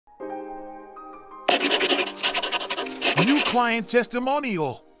New client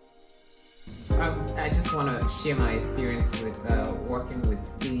testimonial. I just want to share my experience with working with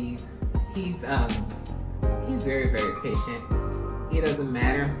Steve. He's very, very patient. It doesn't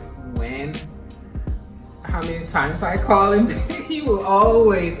matter how many times I call him, he will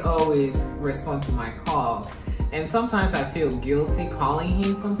always respond to my call. And sometimes I feel guilty calling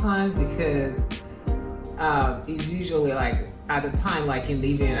him sometimes because it's usually like at the time, like in the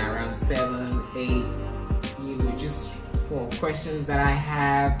evening around 7, 8, just for questions that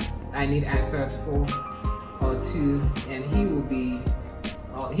I need answers for or two, and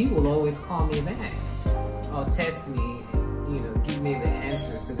he will always call me back or text me, give me the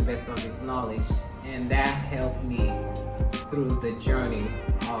answers to the best of his knowledge, and that helped me through the journey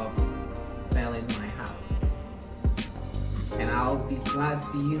of selling my house. And I'll be glad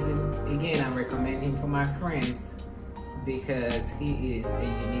to use him again. I recommend him for my friends because he is a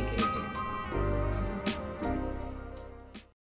unique